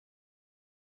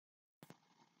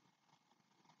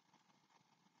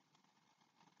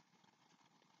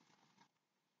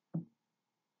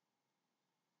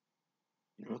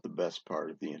know what the best part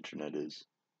of the internet is?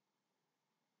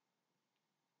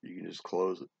 You can just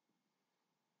close it.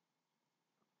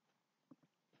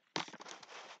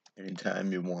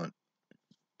 Anytime you want,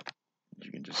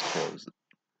 you can just close it.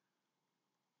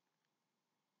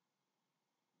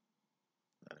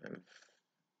 I've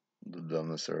lived on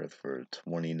this earth for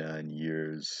 29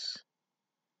 years,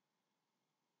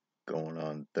 going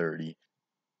on 30,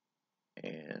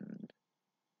 and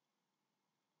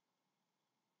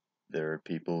there are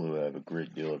people who I have a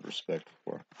great deal of respect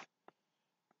for,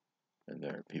 and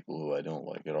there are people who I don't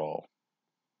like at all.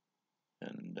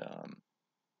 And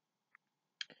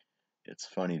it's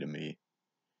funny to me,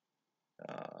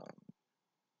 um,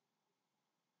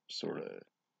 sort of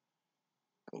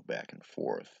go back and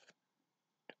forth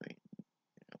between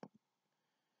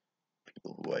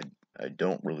people who I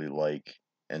don't really like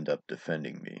end up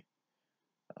defending me,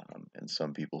 and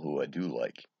some people who I do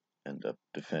like end up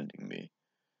defending me.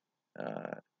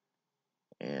 Uh,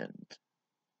 and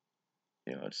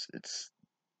it's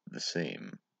the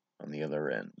same on the other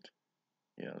end.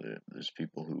 There's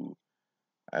people who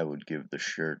I would give the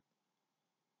shirt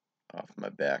off my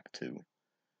back to,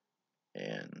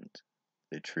 and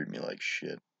they treat me like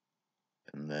shit.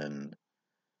 And then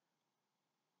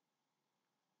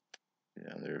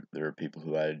there are people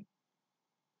who I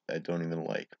don't even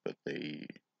like, but they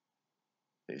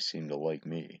seem to like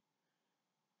me.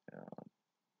 Uh,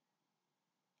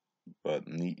 but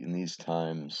in these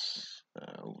times,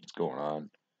 what's going on?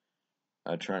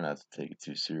 I try not to take it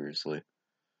too seriously.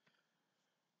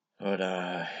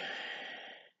 But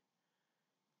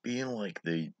being like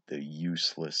the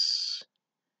useless,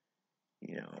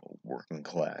 working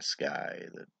class guy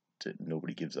that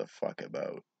nobody gives a fuck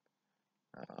about.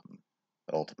 Um,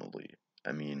 Ultimately,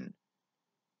 I mean,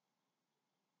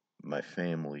 my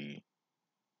family,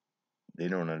 they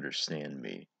don't understand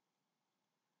me.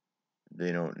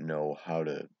 They don't know how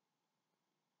to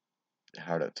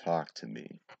talk to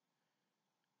me.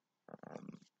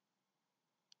 Um,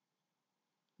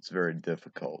 it's very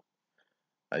difficult.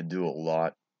 I do a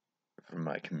lot for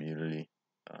my community.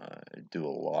 I do a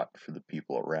lot for the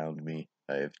people around me.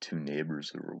 I have two neighbors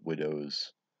who are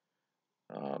widows.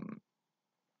 Um,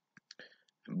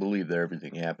 I believe that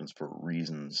everything happens for a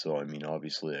reason. So, I mean,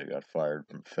 obviously, I got fired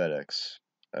from FedEx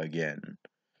again,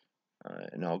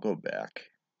 and I'll go back.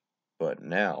 But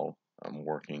now I'm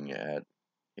working at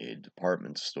a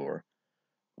department store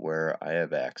where I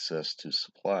have access to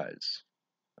supplies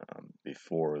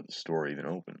before the store even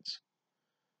opens.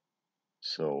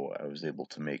 So I was able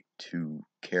to make 2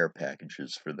 care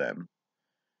packages for them,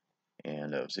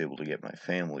 and I was able to get my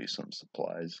family some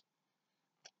supplies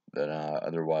that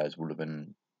otherwise would have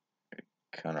been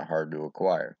kind of hard to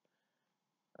acquire.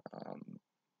 Um,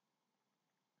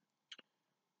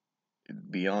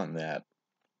 Beyond that,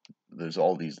 there's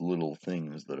all these little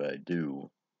things that I do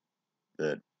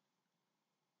that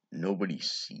nobody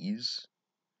sees,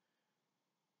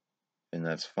 and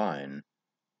that's fine.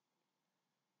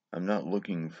 I'm not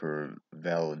looking for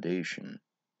validation,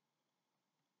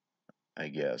 I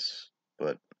guess,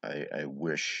 but I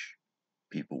wish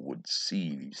people would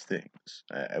see these things.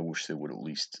 I wish they would at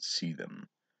least see them.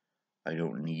 I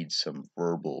don't need some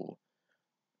verbal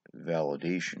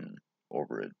validation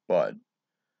over it, but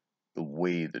the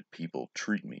way that people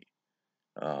treat me,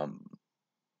 um,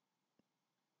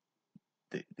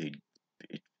 they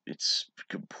it's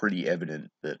pretty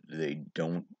evident that they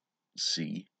don't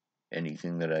see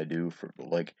anything that I do.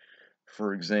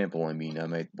 For example, I mean, I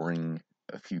might bring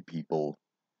a few people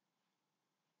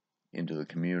into the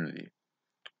community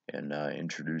and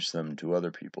introduce them to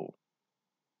other people,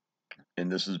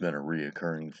 and this has been a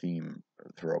reoccurring theme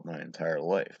throughout my entire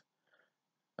life.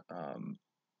 Um,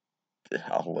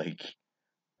 I'll like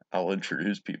I'll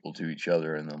introduce people to each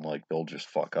other, and then they'll just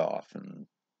fuck off and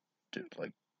do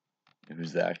like,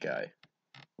 who's that guy?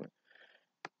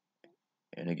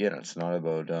 And again, it's not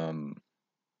about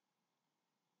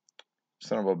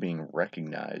being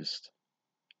recognized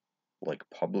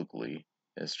publicly.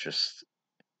 It's just,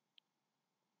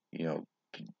 you know,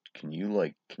 can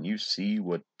you see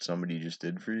what somebody just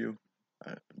did for you?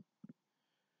 Uh,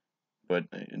 but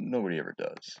nobody ever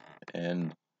does.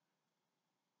 And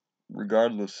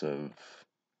regardless of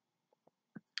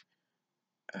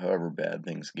however bad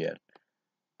things get,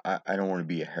 I don't want to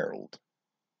be a Harold,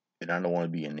 and I don't want to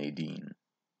be a Nadine,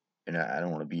 and I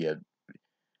don't want to be a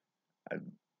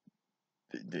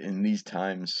in these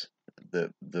times.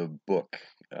 The book,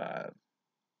 uh,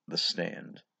 The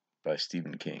Stand by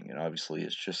Stephen King, and obviously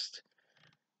it's just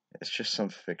some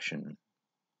fiction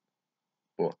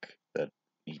book that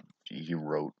he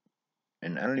wrote,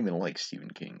 and I don't even like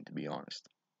Stephen King, to be honest.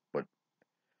 But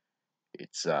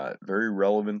It's very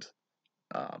relevant.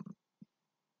 Um,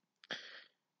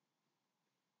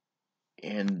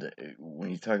 and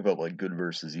when you talk about like good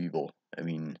versus evil, I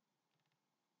mean,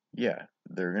 yeah,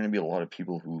 there are going to be a lot of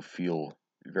people who feel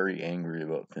very angry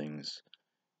about things,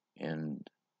 and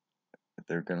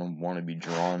they're going to want to be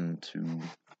drawn to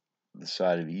the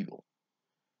side of evil.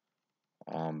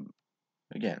 Um,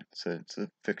 Again, it's a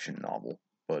fiction novel,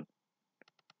 but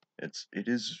it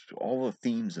is all the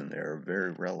themes in there are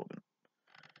very relevant,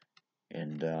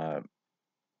 and I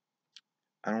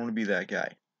don't want to be that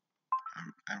guy.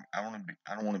 I want to be.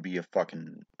 I don't want to be a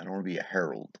fucking. I don't want to be a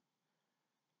Harold.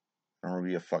 I don't want to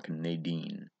be a fucking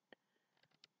Nadine.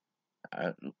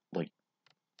 I, like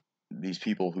these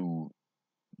people who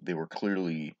they were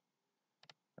clearly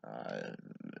uh,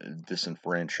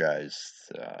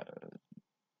 disenfranchised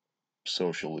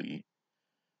socially.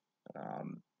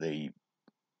 They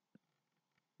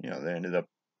they ended up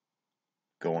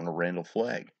going to Randall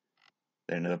Flagg.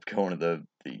 They ended up going to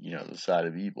the side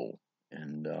of evil,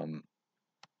 and I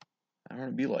don't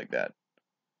want to be like that.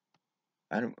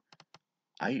 I don't.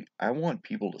 I want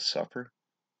people to suffer,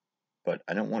 but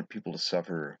I don't want people to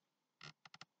suffer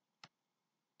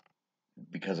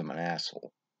because I'm an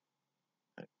asshole.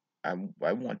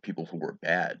 I want people who are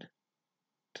bad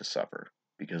to suffer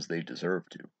because they deserve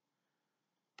to.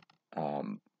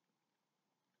 Um,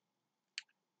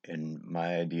 and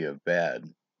my idea of bad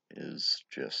is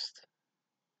just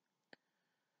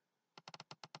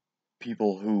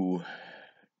people who,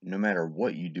 no matter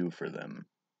what you do for them,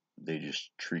 they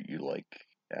just treat you like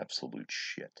absolute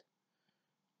shit.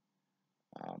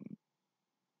 Um,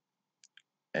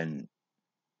 and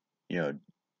you know,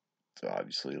 so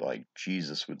obviously, like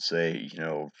Jesus would say,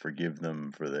 forgive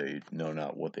them for they know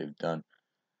not what they've done.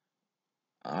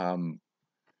 Um,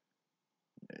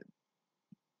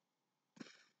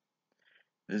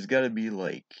 there's got to be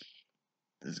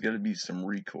there's got to be some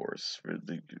recourse for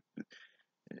the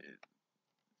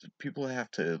people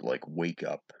have to like wake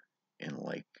up and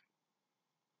like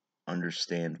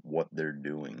understand what they're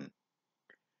doing.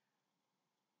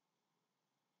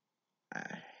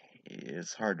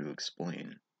 It's hard to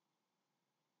explain,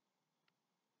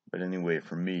 but anyway,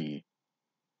 for me,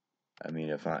 I mean,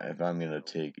 if I'm gonna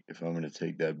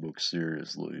take that book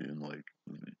seriously and like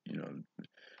you know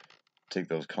take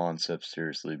those concepts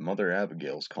seriously, Mother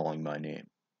Abigail's calling my name.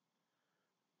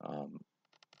 Um,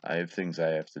 I have things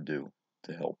I have to do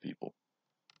to help people,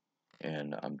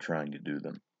 and I'm trying to do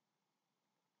them.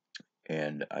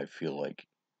 And I feel like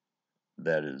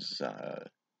that is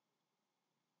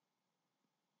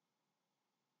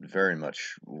very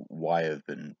much why I've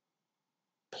been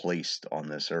placed on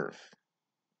this earth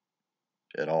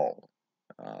at all.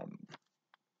 Um,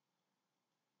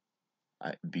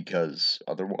 because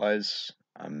otherwise,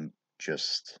 I'm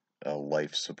just a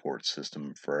life support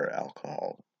system for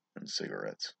alcohol and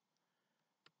cigarettes.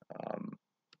 Um,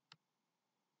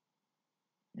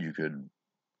 you could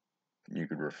you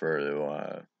could refer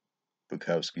to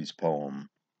Bukowski's poem,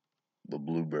 "The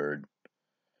Bluebird."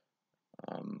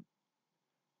 Um,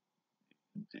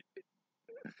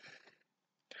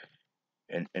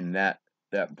 and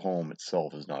that poem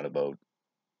itself is not about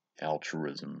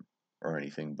altruism or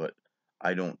anything, but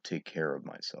I don't take care of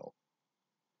myself.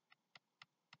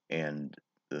 And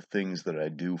the things that I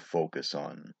do focus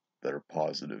on that are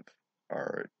positive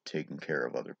are taking care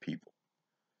of other people.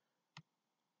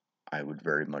 I would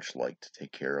very much like to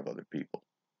take care of other people.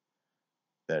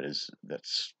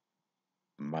 That's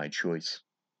my choice.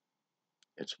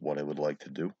 It's what I would like to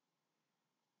do.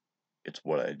 It's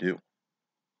what I do.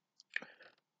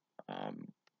 Um,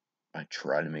 I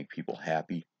try to make people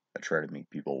happy. I try to make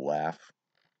people laugh.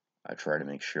 I try to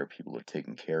make sure people are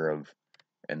taken care of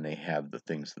and they have the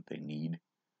things that they need.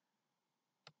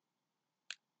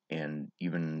 And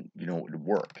even, at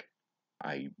work,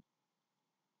 I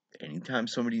anytime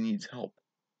somebody needs help,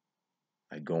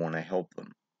 I go and I help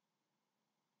them.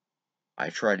 I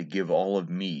try to give all of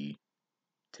me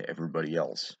to everybody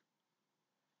else.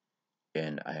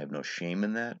 And I have no shame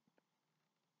in that,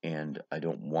 and I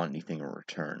don't want anything in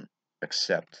return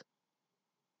except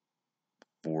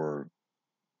for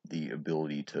the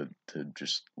ability to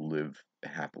just live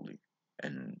happily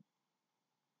and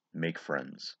make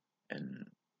friends and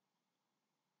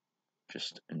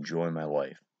just enjoy my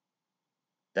life.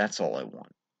 That's all I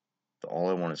want. All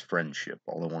I want is friendship.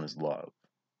 All I want is love.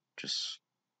 Just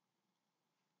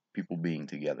people being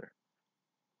together.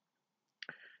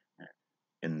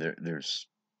 And there's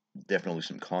definitely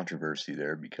some controversy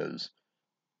there because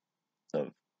of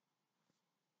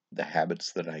the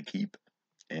habits that I keep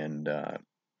and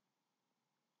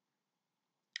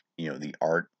the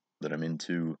art that I'm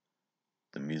into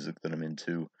the music that I'm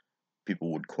into,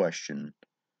 people would question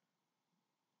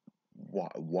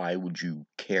why would you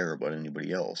care about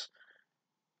anybody else?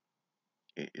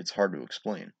 It's hard to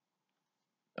explain.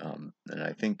 And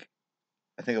I think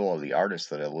a lot of the artists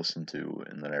that I listen to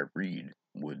and that I read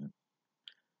would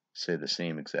say the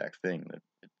same exact thing, that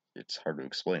it's hard to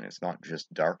explain. It's not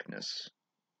just darkness.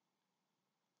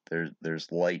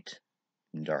 There's light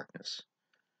in darkness.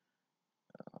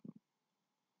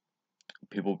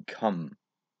 People become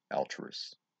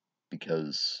altruists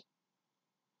because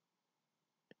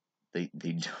they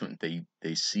don't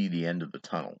they see the end of the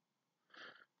tunnel.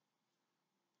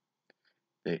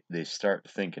 They start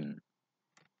thinking,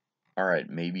 all right,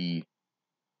 maybe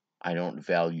I don't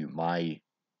value my,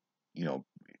 you know,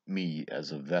 me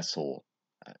as a vessel.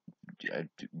 I, I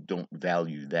don't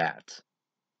value that.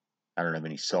 I don't have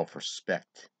any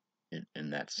self-respect in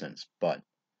that sense, but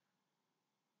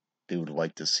they would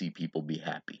like to see people be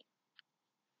happy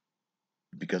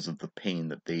because of the pain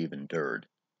that they've endured.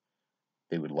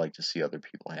 They would like to see other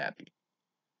people happy.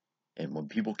 And when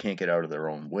people can't get out of their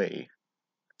own way,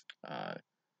 uh,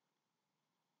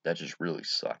 that just really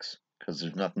sucks because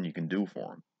there's nothing you can do for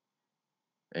them.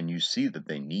 And you see that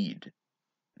they need,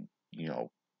 you know,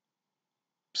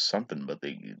 something, but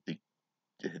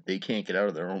they can't get out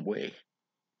of their own way.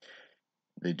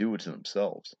 They do it to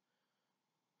themselves.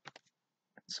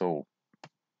 So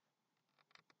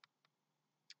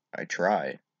I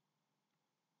try,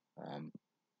 um,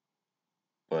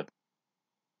 but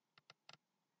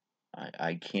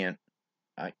I can't.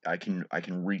 I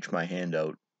can reach my hand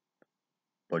out,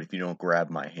 but if you don't grab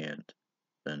my hand,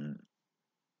 then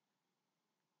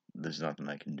there's nothing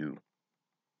I can do.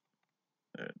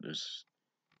 There's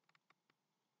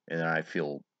and then I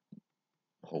feel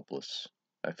hopeless.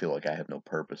 I feel like I have no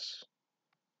purpose,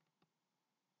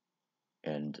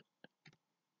 and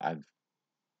I've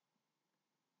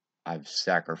I've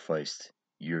sacrificed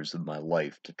years of my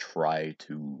life to try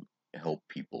to help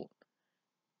people,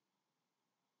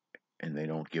 and they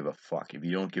don't give a fuck. If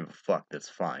you don't give a fuck, that's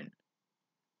fine.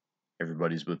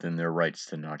 Everybody's within their rights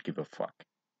to not give a fuck.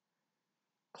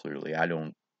 Clearly, I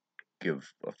don't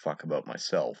give a fuck about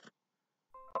myself.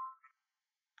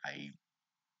 I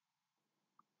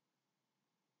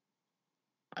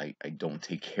I don't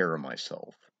take care of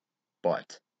myself,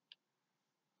 but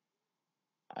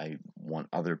I want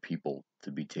other people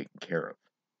to be taken care of.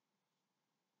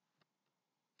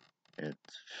 And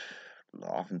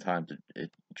oftentimes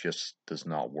it just does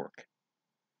not work.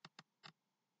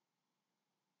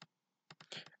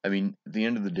 I mean, at the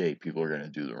end of the day, people are going to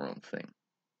do their own thing,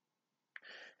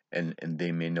 and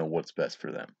they may know what's best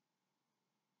for them.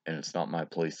 And it's not my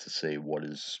place to say what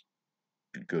is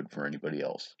good for anybody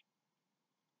else.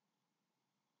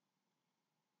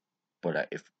 But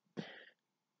if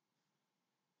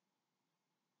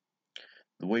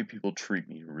the way people treat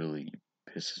me really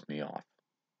pisses me off,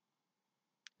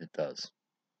 it does.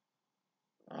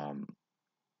 Um,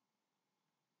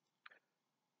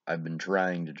 I've been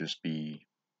trying to just be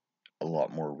a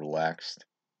lot more relaxed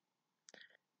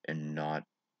and not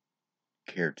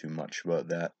care too much about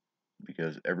that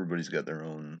because everybody's got their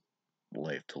own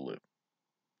life to live.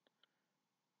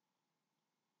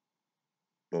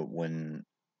 But when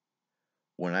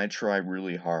I try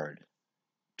really hard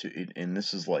and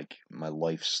this is like my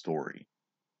life story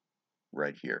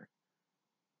right here.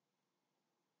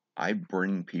 I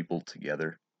bring people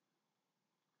together.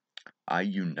 I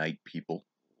unite people,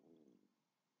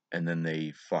 and then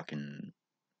they fucking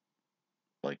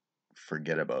like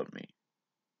forget about me.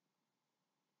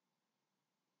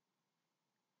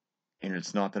 And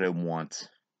it's not that I want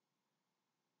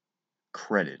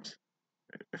credit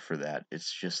for that.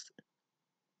 It's just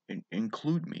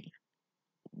include me.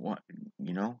 What,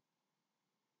 you know?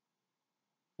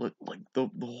 Like the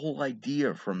whole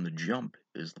idea from the jump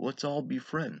is let's all be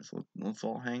friends. Let's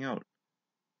all hang out.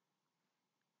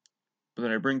 But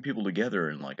then I bring people together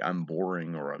and like I'm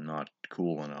boring or I'm not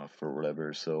cool enough or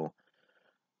whatever. So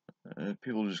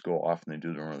people just go off and they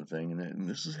do their own thing. And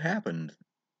this has happened.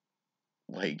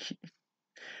 Like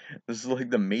this is like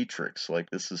the Matrix.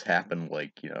 Like this has happened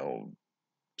like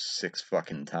 6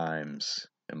 fucking times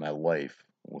in my life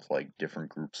with like different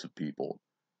groups of people.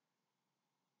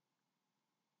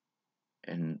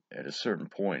 And at a certain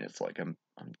point, it's like I'm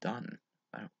done.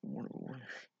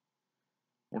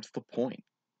 What's the point?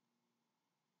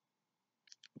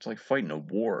 It's like fighting a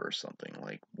war or something.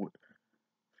 Like what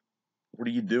are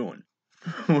you doing?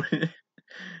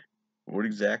 What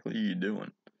exactly are you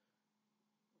doing?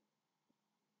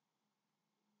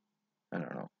 I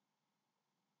don't know.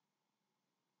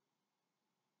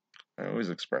 I always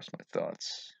express my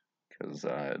thoughts because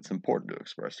it's important to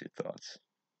express your thoughts.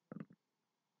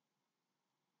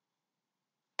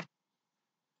 I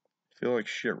feel like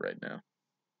shit right now.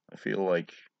 I feel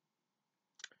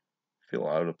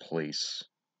out of place.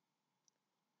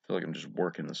 I feel like I'm just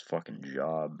working this fucking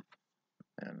job,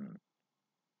 and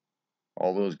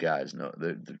all those guys know.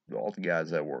 All the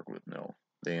guys I work with know.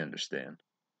 They understand.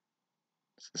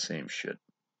 It's the same shit.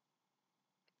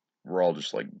 We're all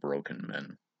just like broken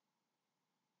men,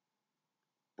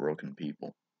 broken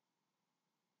people.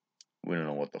 We don't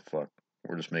know what the fuck.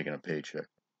 We're just making a paycheck.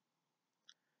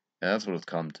 And that's what it's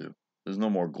come to. There's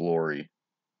no more glory.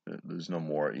 There's no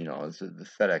more, the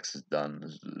FedEx is done.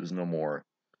 There's no more,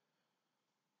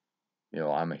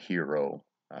 I'm a hero.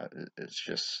 It's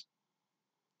just,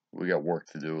 we got work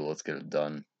to do. Let's get it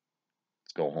done.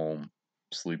 Let's go home,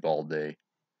 sleep all day,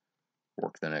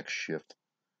 work the next shift.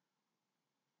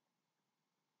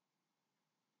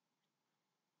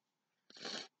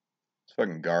 It's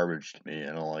fucking garbage to me.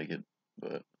 I don't like it,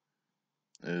 but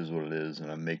it is what it is,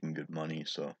 and I'm making good money,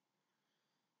 so.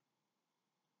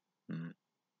 Mm.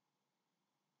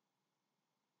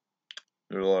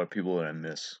 There are a lot of people that I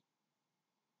miss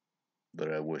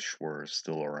that I wish were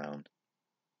still around,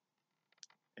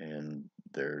 and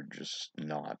they're just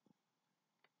not.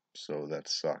 So that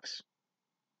sucks.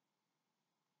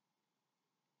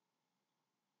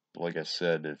 Like I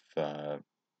said, if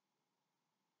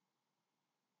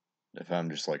I'm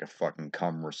just like a fucking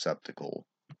cum receptacle,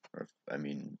 or if, I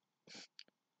mean,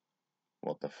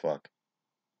 what the fuck?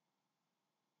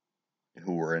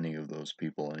 Who were any of those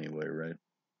people anyway, right?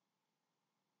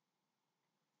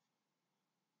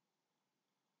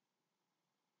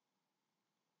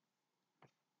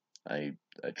 I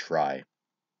try.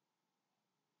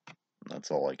 That's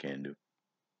all I can do.